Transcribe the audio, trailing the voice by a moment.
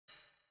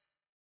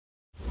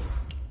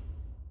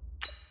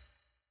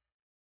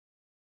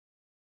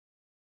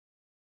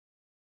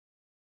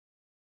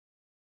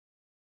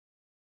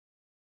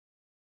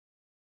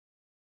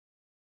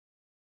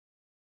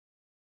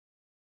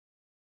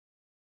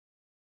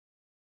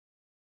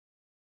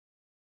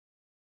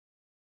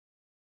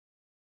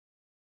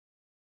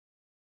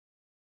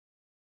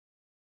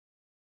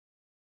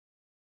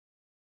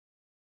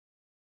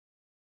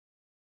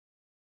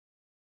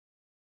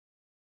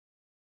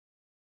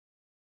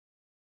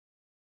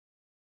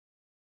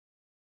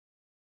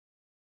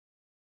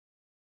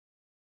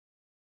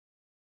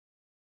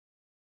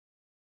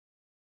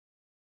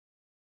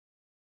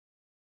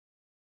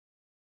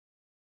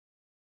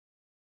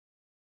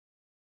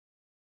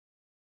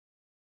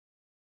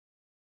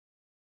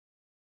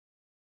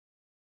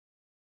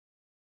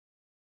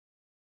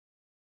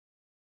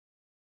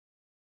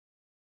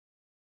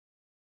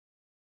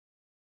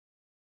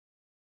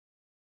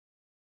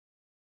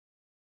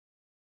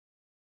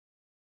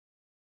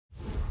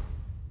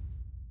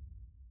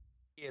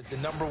Is the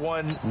number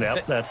one.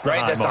 Yep, that's the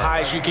right. That's the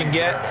highest you can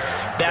get.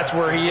 That's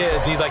where he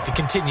is. He'd like to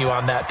continue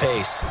on that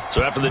pace.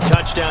 So after the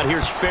touchdown,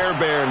 here's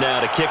Fairbairn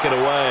now to kick it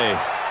away.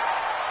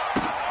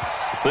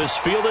 This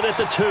fielded at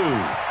the 2.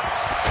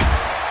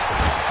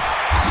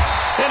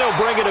 And he'll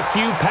bring it a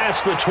few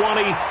past the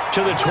 20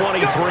 to the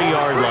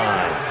 23-yard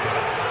line.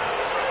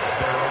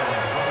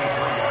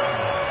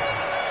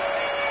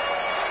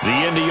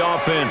 The Indy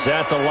offense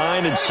at the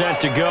line and set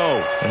to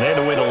go. And they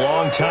had to wait a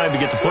long time to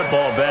get the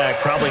football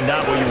back. Probably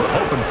not what you were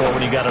hoping for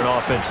when you got an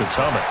offense that's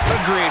humming.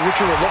 Agreed. What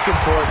you were looking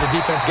for is the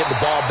defense getting the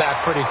ball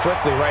back pretty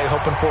quickly, right?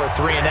 Hoping for a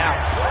 3 and out.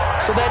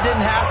 So that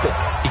didn't happen.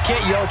 You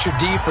can't yell at your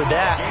D for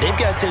that. They've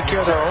got to take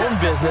care of their own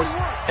business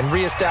and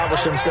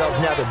reestablish themselves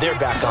now that they're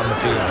back on the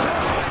field.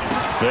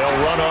 They'll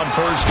run on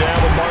first down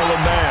with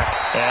Marlon Mack.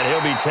 And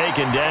he'll be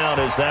taken down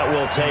as that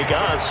will take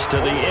us to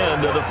the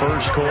end of the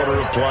first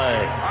quarter of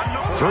play.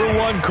 Through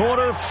one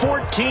quarter,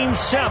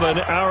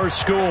 14-7 our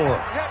score.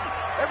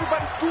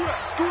 Everybody scoot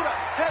up, scoot up.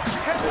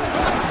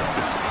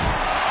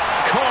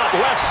 Caught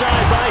left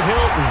side by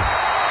Hilton.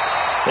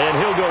 And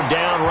he'll go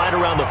down right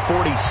around the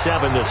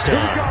 47 this time.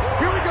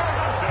 Here we go.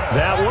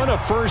 That one, a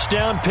first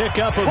down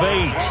pickup of 8.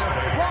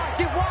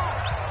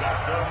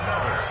 That's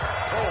another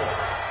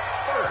Colts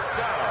first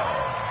down.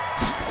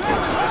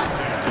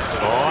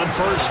 On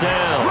first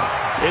down,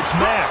 it's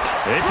Mack.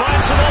 They find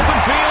some open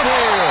field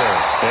here.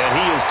 And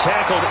he is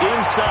tackled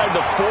inside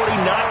the 40,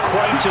 not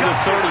quite to the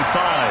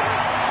 35.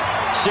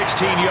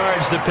 16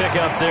 yards to pick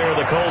up there.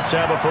 The Colts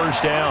have a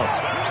first down.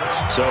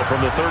 So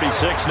from the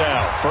 36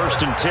 now,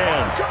 first and 10.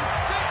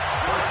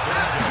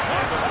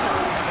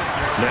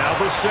 Now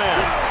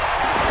Brissett.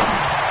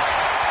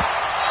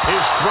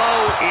 His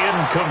throw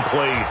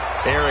incomplete.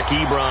 Eric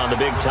Ebron, the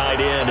big tight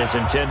end, his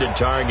intended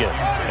target.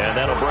 And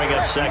that'll bring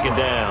up second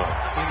down.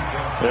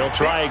 They'll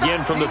try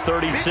again from the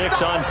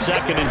 36 on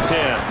second and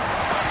 10.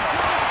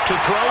 To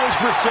throw is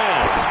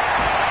Brissett.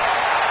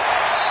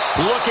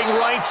 Looking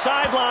right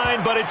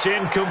sideline, but it's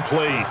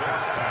incomplete.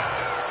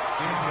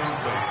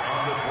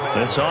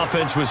 This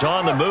offense was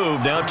on the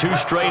move. Now 2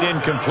 straight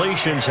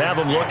incompletions have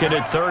them looking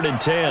at third and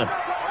 10.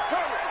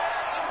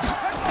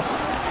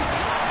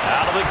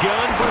 Out of the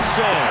gun,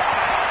 Brissett.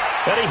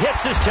 And he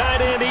hits his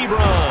tight end,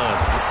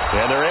 Ebron.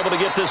 And they're able to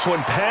get this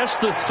one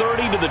past the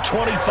 30 to the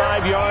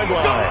 25-yard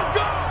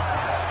line.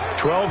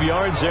 12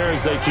 yards there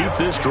as they keep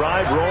this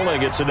drive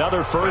rolling. It's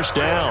another first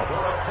down.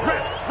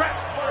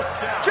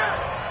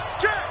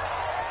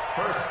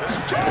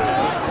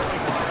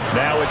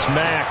 Now it's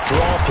Mack,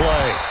 draw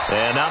play.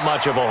 And not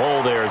much of a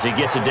hole there as he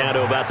gets it down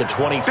to about the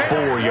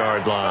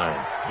 24-yard line.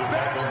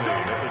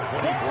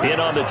 In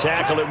on the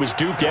tackle, it was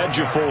Duke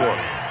Ejiofor.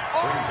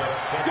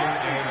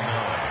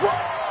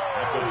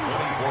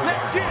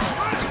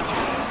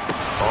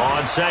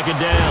 On second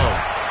down,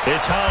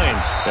 it's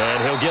Hines.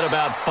 And he'll get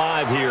about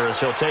 5 here as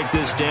he'll take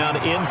this down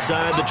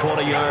inside the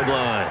 20-yard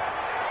line.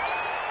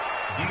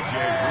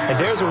 And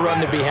there's a run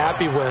to be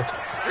happy with.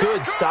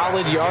 Good,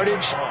 solid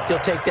yardage. He'll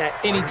take that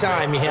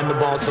anytime you hand the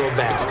ball to a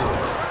back.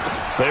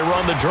 They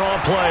run the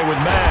draw play with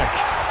Mack.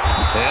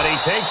 And he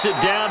takes it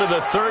down to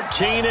the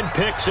 13 and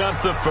picks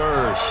up the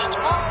first.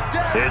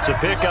 It's a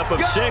pickup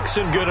of 6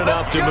 and good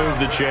enough to move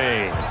the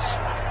chains.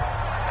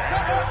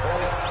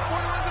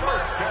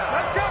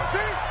 Let's go,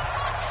 team.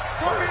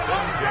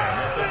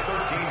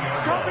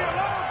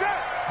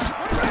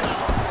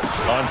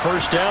 On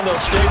first down, they'll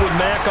stay with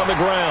Mack on the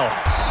ground.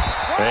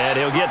 And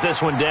he'll get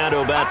this one down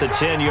to about the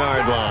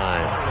 10-yard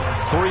line.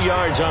 3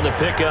 yards on the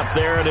pickup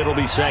there, and it'll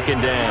be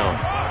second down.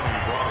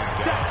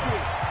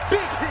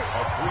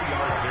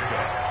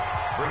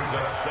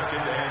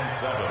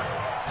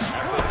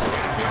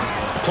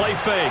 Play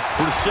fake,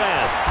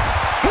 Brissett.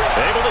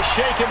 Able to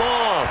shake him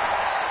off.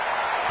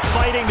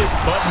 Fighting this,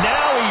 but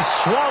now he's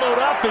swallowed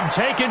up and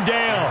taken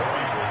down.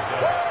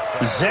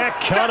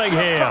 Zach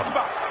Cunningham.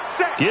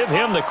 Give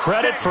him the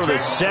credit for the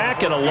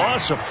sack and a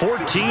loss of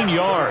 14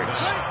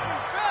 yards.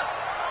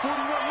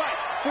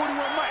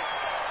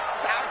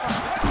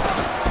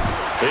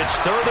 It's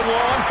third and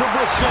long for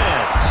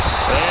Brissett.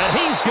 And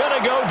he's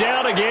going to go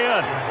down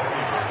again.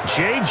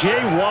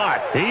 J.J.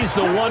 Watt, he's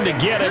the one to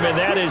get him, and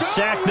that is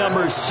sack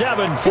number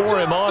 7 for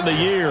him on the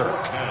year.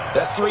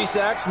 That's 3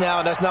 sacks now,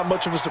 and that's not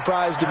much of a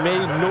surprise to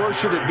me, nor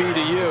should it be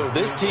to you.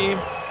 This team,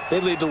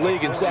 they lead the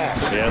league in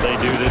sacks. Yeah, they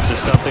do. This is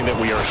something that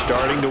we are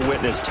starting to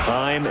witness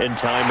time and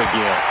time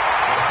again.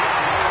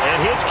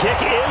 And his kick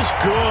is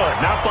good.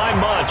 Not by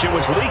much. It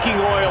was leaking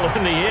oil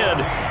in the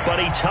end, but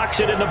he tucks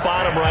it in the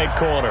bottom right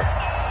corner.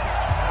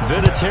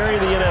 Vinatieri,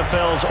 the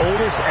NFL's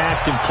oldest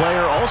active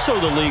player, also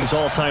the league's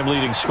all-time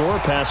leading scorer,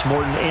 past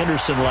Morton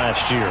Anderson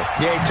last year.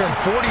 Yeah, he turned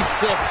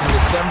 46 in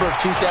December of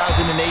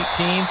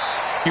 2018.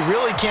 You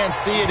really can't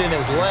see it in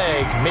his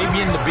leg.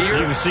 Maybe in the beard.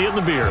 You can see it in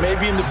the beard.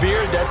 Maybe in the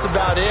beard. That's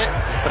about it.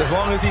 But as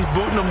long as he's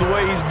booting them the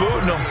way he's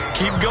booting them,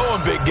 keep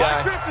going, big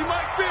guy.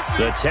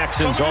 The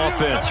Texans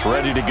offense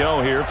ready to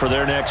go here for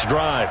their next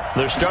drive.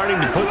 They're starting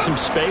to put some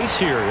space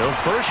here. You know,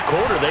 first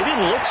quarter, they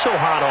didn't look so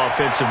hot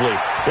offensively.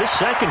 This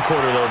second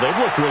quarter, though, they've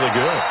looked really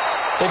good.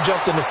 They've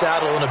jumped in the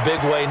saddle in a big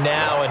way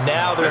now, and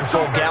now they're in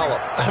full gallop.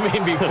 I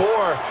mean,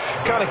 before,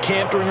 kind of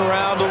cantering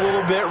around a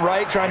little bit,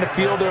 right, trying to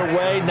feel their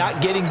way,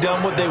 not getting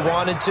done what they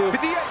wanted to.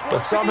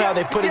 But somehow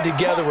they put it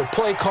together with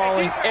play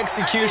calling,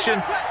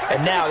 execution,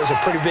 and now there's a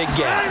pretty big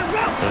gap.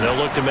 And they'll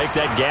look to make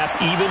that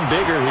gap even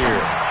bigger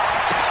here.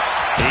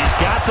 He's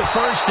got the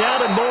first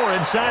down and more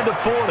inside the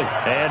 40.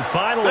 And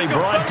finally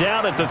brought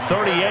down at the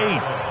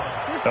 38.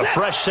 A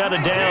fresh set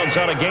of downs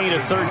on a gain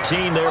of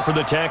 13 there for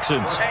the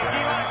Texans.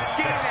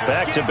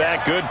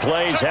 Back-to-back good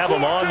plays have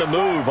them on the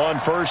move on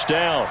first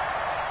down.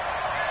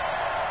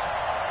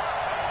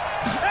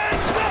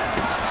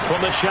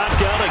 From the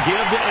shotgun, a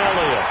give to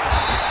Elliott.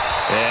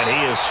 And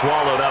he is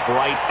swallowed up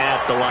right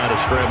at the line of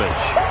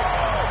scrimmage.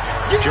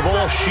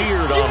 Jamal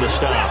Sheard on the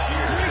stop.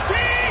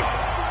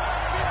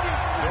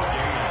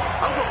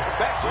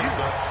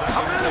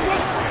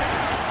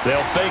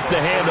 They'll fake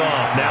the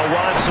handoff. Now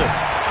Watson.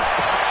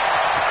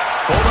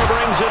 Fuller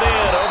brings it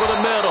in over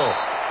the middle.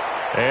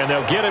 And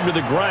they'll get him to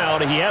the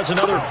ground. He has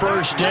another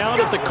first down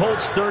at the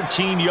Colts'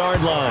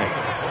 13-yard line.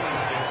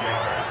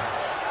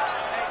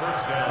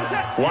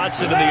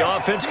 Watson in the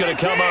offense going to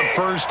come up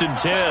 1st and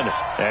 10.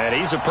 And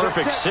he's a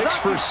perfect 6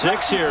 for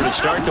 6 here to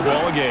start the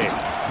ball game.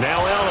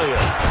 Now Elliott.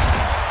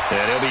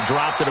 And he'll be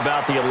dropped at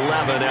about the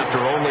 11 after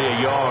only a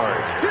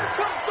yard.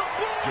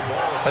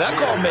 Well, that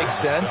call makes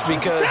sense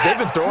because they've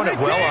been throwing it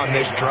well on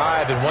this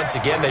drive, and once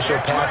again they show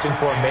passing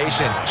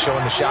formation,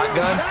 showing the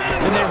shotgun,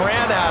 and they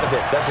ran out of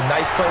it. That's a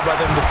nice play by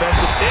them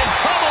defensively. In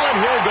trouble,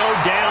 and he'll go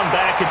down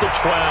back at the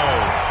 12.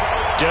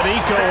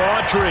 Danico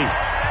Autry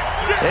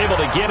able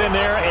to get in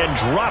there and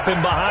drop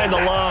him behind the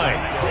line.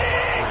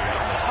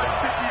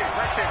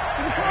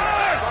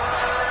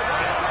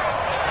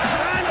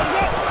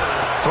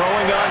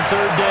 Throwing on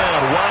 3rd down,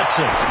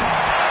 Watson.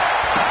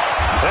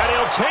 And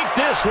he'll take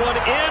this one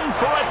in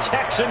for a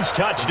Texans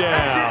touchdown.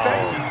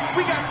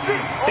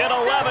 An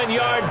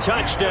 11-yard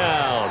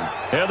touchdown.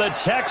 And the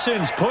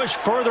Texans push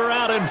further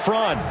out in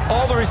front.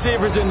 All the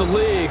receivers in the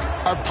league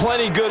are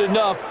plenty good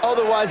enough.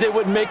 Otherwise, they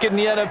wouldn't make it in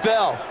the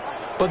NFL.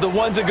 But the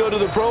ones that go to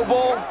the Pro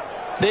Bowl,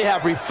 they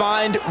have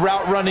refined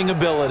route running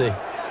ability.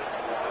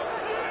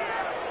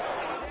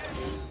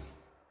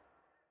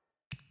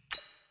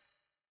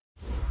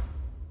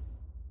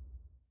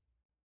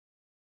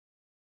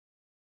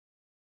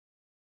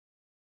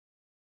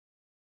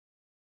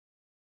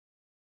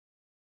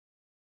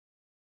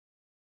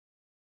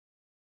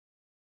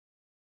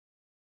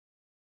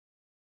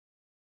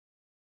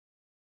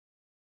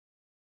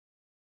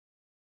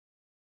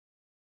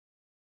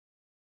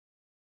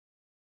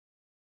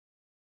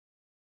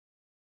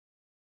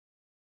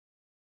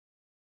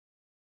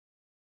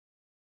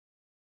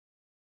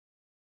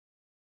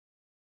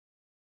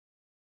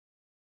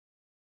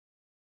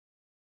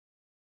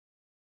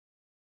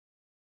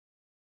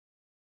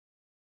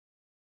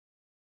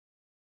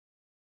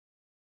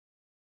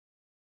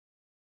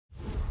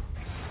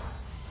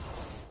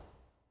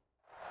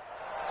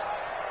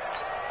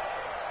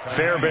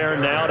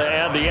 Fairbairn now to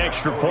add the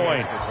extra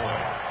point.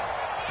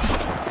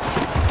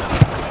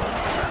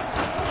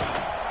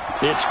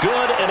 It's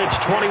good, and it's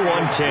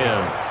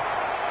 21-10.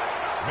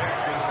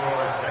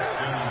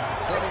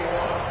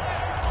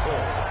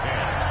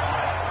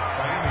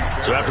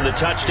 So after the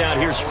touchdown,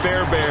 here's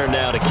Fairbairn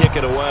now to kick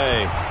it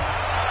away.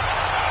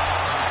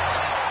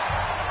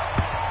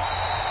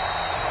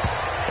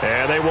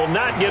 And they will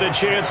not get a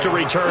chance to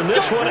return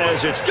this one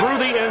as it's through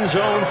the end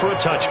zone for a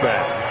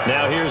touchback.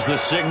 Now here's the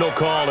signal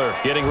caller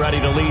getting ready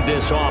to lead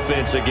this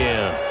offense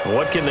again.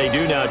 What can they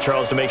do now,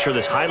 Charles, to make sure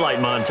this highlight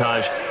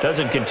montage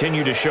doesn't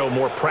continue to show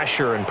more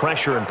pressure and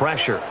pressure and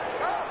pressure?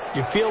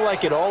 You feel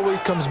like it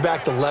always comes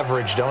back to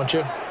leverage, don't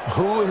you?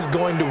 Who is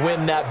going to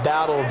win that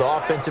battle of the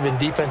offensive and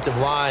defensive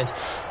lines?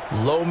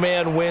 Low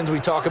man wins.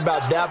 We talk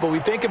about that, but we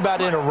think about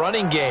it in a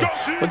running game.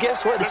 But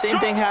guess what? The same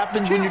thing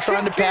happens when you're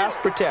trying to pass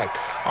protect.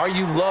 Are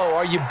you low?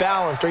 Are you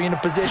balanced? Are you in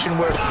a position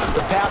where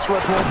the pass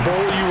rush won't bowl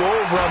you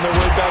over on their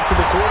way back to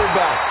the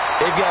quarterback?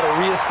 They've got to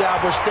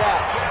reestablish that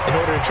in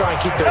order to try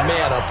and keep their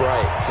man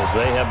upright. Because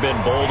they have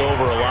been bowled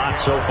over a lot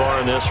so far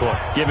in this one.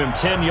 Give him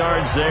 10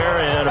 yards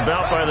there, and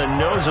about by the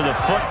nose of the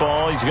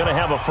football, he's going to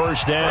have a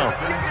first down.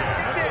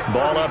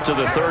 Ball up to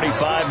the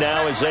 35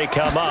 now as they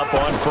come up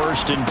on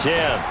 1st and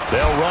 10.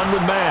 They'll run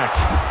with Mack.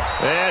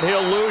 And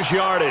he'll lose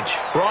yardage.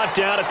 Brought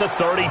down at the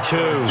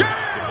 32.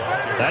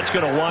 That's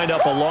going to wind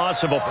up a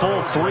loss of a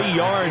full 3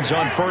 yards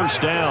on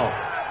first down.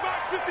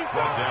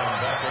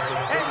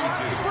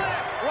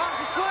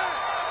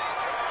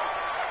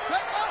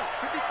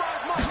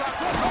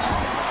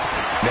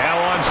 Now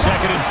on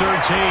 2nd and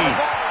 13.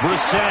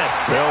 Brissett.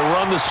 They'll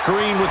run the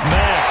screen with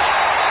Mack.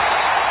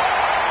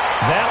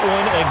 That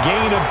one a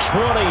gain of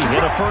 20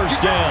 and a first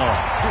down.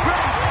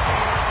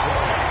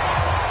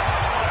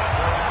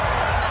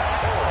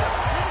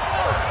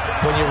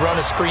 When you run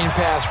a screen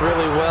pass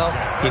really well,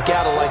 you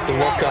got to like the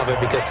look of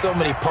it because so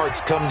many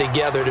parts come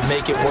together to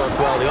make it work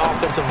well. The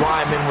offensive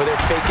linemen where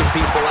they're faking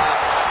people out,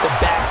 the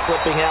back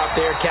slipping out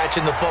there,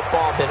 catching the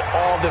football, then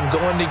all of them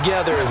going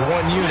together as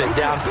one unit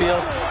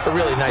downfield. A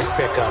really nice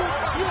pickup.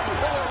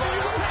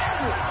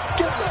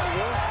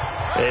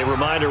 A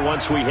reminder,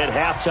 once we hit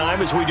halftime,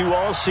 as we do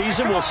all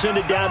season, we'll send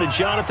it down to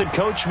Jonathan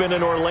Coachman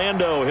in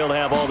Orlando. He'll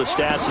have all the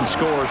stats and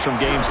scores from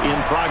games in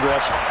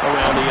progress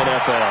around the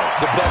NFL.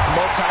 The best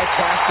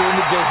multitasker in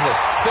the business,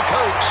 the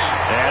coach.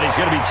 And he's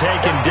going to be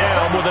taken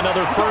down with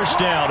another first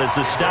down as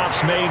the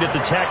stop's made at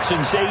the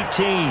Texans'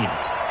 18.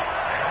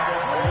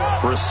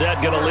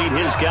 Brissett going to lead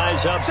his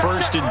guys up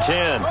 1st and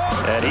 10.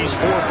 And he's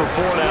 4 for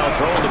 4 now,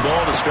 throwing the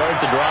ball to start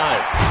the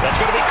drive. That's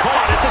going to be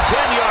caught at the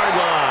 10-yard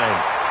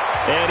line.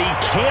 And he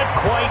can't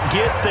quite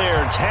get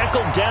there.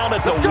 Tackled down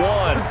at the 1.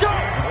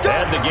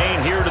 Add the gain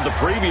here to the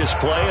previous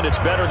play, and it's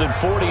better than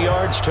 40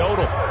 yards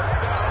total.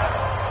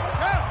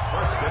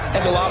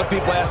 And a lot of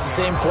people ask the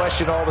same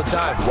question all the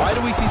time. Why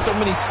do we see so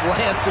many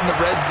slants in the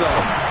red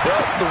zone?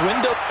 Well, the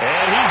window...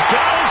 And he's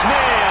got his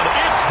man.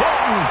 It's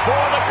Hilton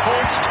for the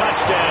Colts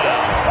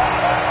touchdown.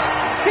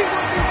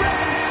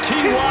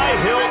 T.Y.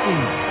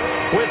 Hilton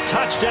with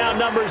touchdown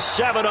number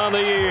 7 on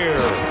the year,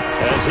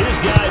 as his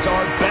guys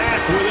are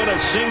back within a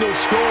single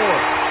score.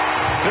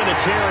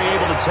 Vinatieri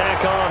able to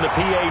tack on the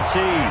PAT,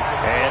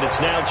 and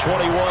it's now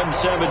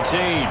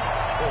 21-17.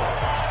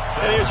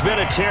 And here's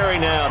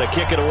Vinatieri now to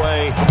kick it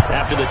away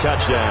after the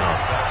touchdown.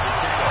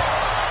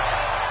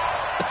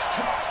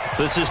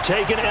 This is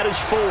taken at his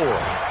 4.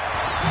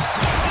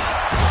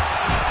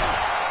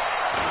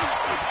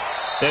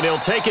 And he'll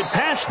take it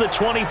past the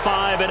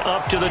 25 and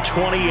up to the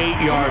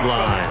 28-yard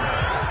line.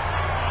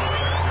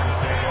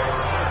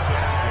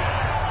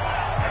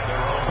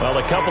 Well,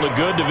 a couple of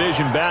good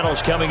division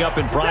battles coming up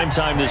in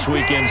primetime this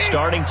weekend,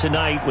 starting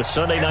tonight with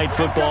Sunday Night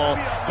Football,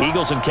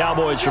 Eagles and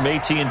Cowboys from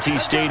AT&T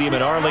Stadium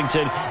in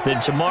Arlington.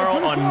 Then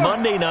tomorrow on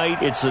Monday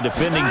night, it's the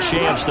defending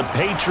champs, the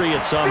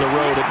Patriots, on the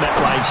road at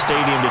MetLife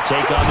Stadium to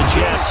take on the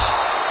Jets.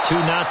 2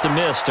 not to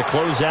miss to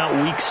close out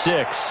Week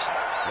 6.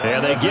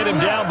 And they get him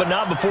down, but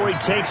not before he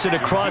takes it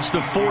across the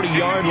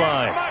 40-yard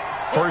line.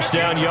 First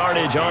down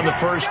yardage on the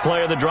first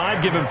play of the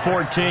drive, give him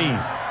 14.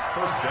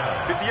 First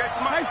down. 31.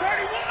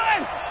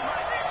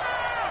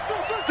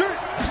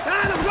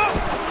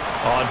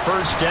 On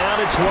first down,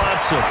 it's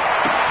Watson.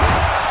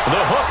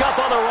 The hook up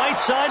on the right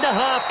side to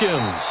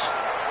Hopkins.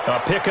 A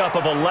pickup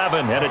of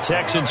 11 and a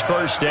Texans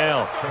first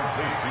down.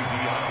 Complete to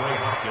DeAndre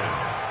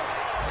Hopkins.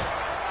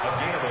 A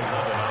gain of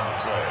 11 on the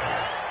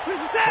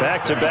play.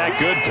 Back-to-back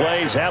good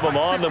plays have him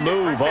on the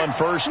move on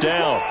first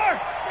down.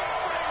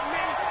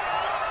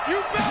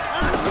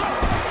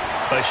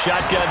 A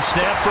shotgun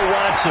snap for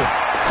Watson.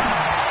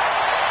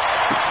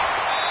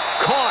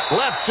 Caught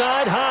left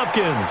side,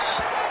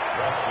 Hopkins.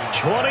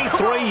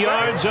 23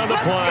 yards on the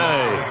play.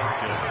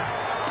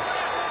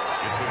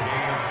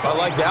 I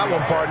like that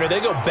one, partner. They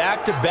go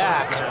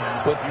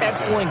back-to-back with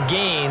excellent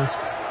gains.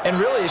 And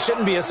really, it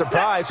shouldn't be a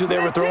surprise who they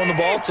were throwing the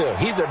ball to.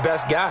 He's their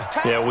best guy.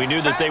 Yeah, we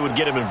knew that they would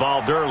get him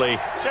involved early.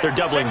 They're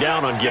doubling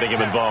down on getting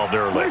him involved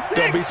early.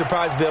 Don't be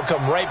surprised if they'll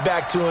come right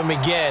back to him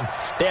again.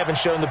 They haven't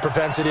shown the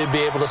propensity to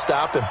be able to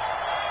stop him.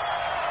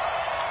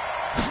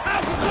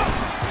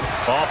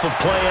 Off of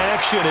play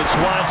action, it's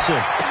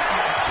Watson.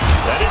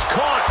 That is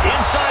caught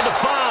inside the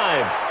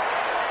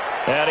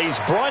 5. And he's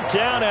brought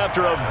down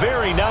after a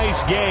very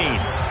nice gain.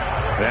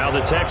 Now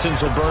the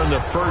Texans will burn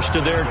the first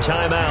of their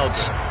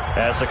timeouts,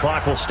 as the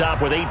clock will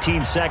stop with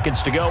 18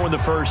 seconds to go in the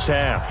first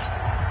half.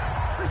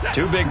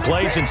 2 big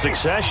plays in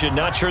succession.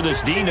 Not sure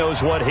this D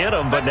knows what hit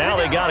him, but now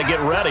they got to get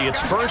ready.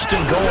 It's first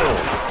and goal.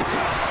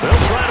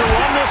 They'll try to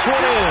run this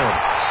one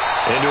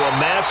into a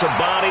mass of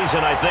bodies,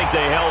 and I think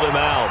they held him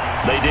out.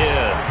 They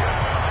did.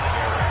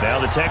 Now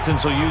the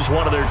Texans will use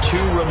one of their 2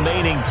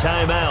 remaining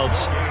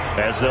timeouts,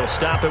 as they'll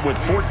stop it with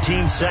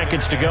 14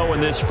 seconds to go in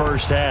this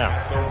first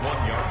half.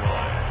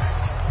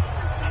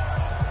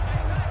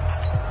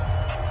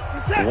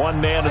 1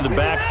 man in the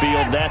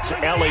backfield. That's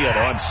Elliott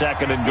on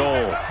second and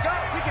goal.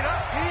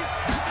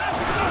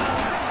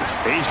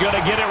 He's going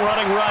to get it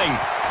running right.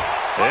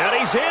 And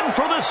he's in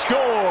for the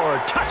score.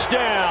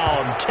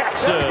 Touchdown,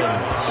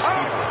 Texans.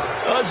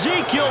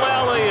 Ezekiel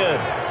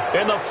Elliott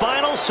in the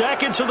final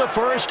seconds of the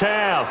first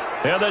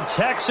half. And the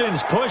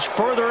Texans push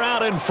further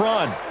out in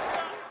front.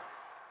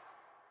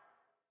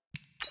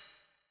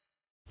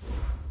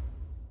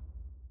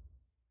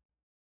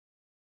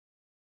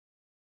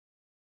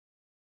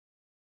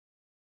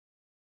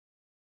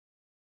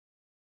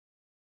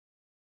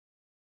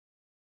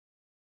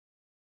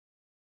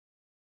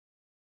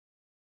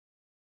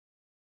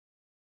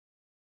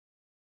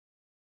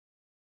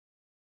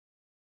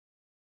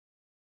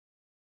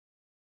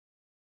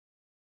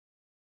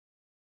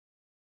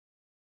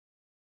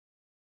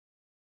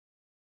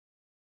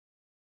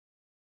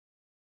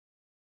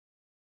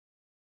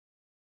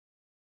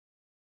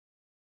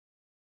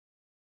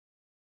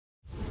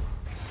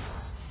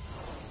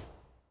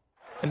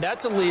 And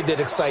that's a lead that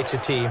excites a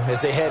team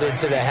as they head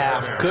into the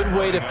half. Good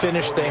way to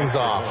finish things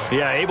off.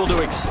 Yeah, able to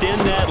extend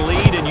that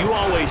lead, and you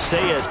always say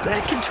it,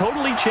 that can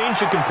totally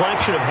change the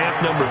complexion of half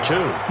number 2.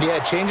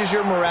 Yeah, it changes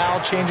your morale,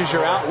 changes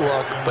your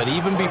outlook. But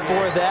even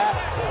before that,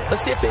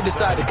 let's see if they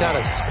decide to kind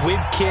of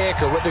squib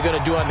kick or what they're going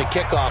to do on the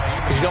kickoff,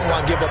 because you don't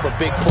want to give up a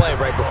big play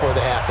right before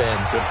the half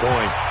ends. Good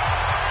point.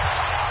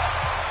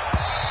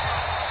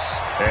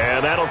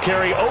 That'll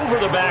carry over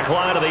the back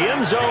line of the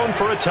end zone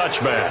for a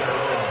touchback.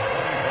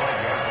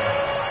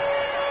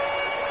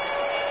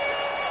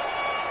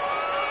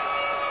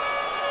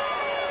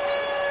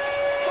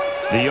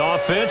 The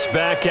offense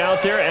back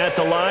out there at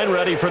the line,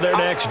 ready for their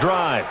next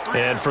drive.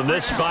 And from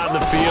this spot in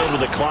the field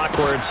with the clock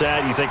where it's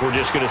at, you think we're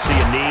just going to see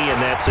a knee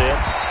and that's it?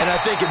 And I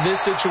think in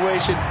this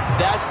situation,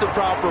 that's the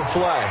proper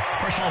play.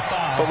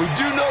 But we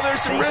do know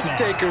there's some risk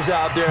takers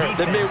out there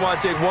that may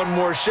want to take one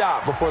more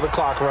shot before the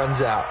clock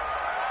runs out.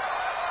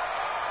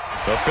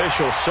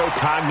 Officials so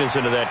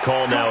cognizant of that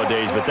call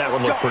nowadays, but that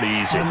one looked pretty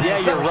easy. Yeah,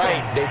 you're right.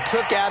 They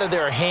took out of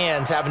their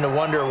hands having to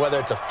wonder whether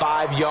it's a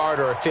 5-yard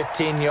or a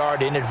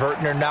 15-yard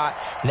inadvertent or not.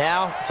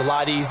 Now, it's a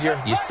lot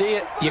easier. You see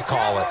it, you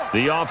call it.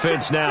 The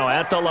offense now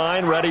at the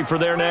line, ready for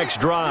their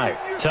next drive.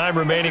 Time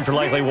remaining for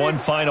likely one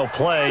final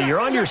play. You're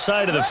on your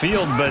side of the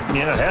field, but,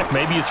 heck,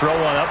 maybe you throw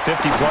one up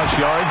 50-plus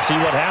yards, see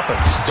what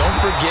happens. Don't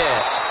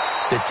forget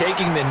that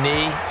taking the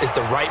knee is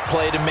the right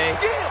play to make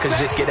because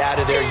you just get out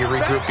of there, you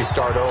regroup, you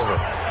start over.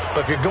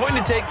 But if you're going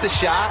to take the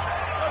shot,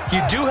 you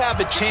do have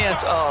a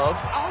chance of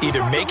either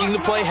making the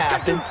play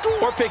happen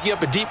or picking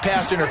up a deep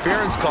pass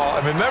interference call.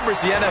 And remember,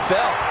 it's the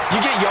NFL.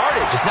 You get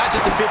yardage. It's not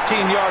just a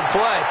 15-yard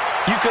play.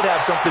 You could have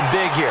something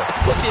big here.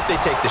 Let's see if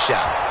they take the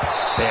shot.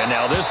 And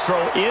now this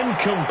throw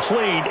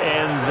incomplete,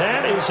 and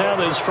that is how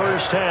this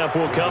first half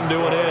will come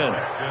to an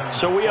end.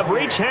 So we have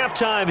reached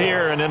halftime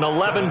here in an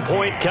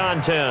 11-point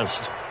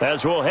contest.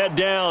 As we'll head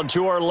down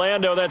to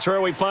Orlando, that's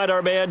where we find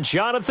our man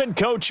Jonathan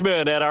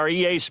Coachman at our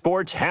EA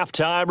Sports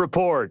Halftime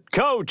Report.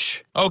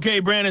 Coach. Okay,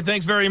 Brandon,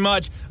 thanks very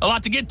much. A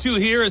lot to get to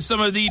here as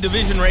some of the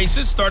division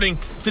races starting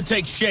to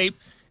take shape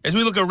as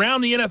we look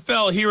around the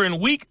NFL here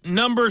in week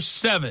number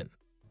 7.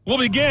 We'll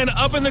begin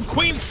up in the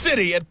Queen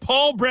City at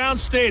Paul Brown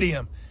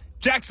Stadium.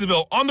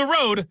 Jacksonville on the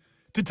road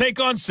to take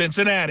on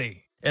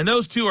Cincinnati. And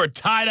those two are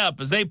tied up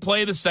as they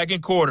play the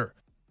second quarter.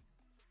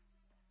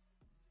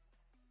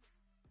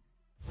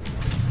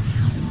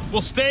 We'll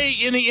stay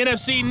in the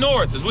NFC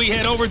North as we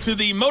head over to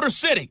the Motor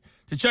City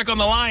to check on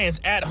the Lions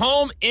at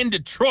home in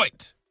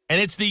Detroit. And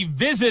it's the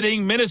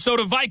visiting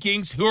Minnesota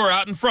Vikings who are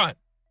out in front.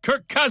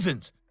 Kirk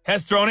Cousins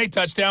has thrown a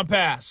touchdown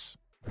pass.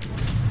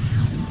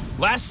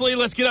 Lastly,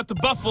 let's get up to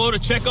Buffalo to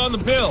check on the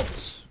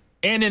Bills.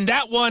 And in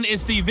that one,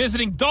 it's the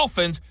visiting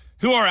Dolphins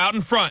who are out in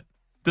front.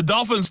 The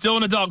Dolphins still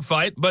in a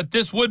dogfight, but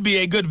this would be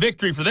a good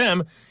victory for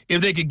them if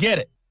they could get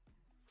it.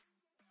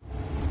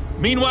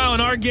 Meanwhile,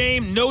 in our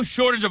game, no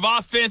shortage of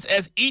offense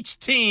as each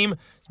team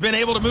has been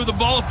able to move the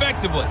ball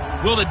effectively.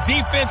 Will the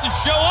defenses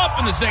show up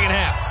in the second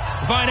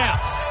half? To find out,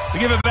 we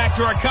give it back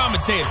to our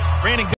commentator, Brandon.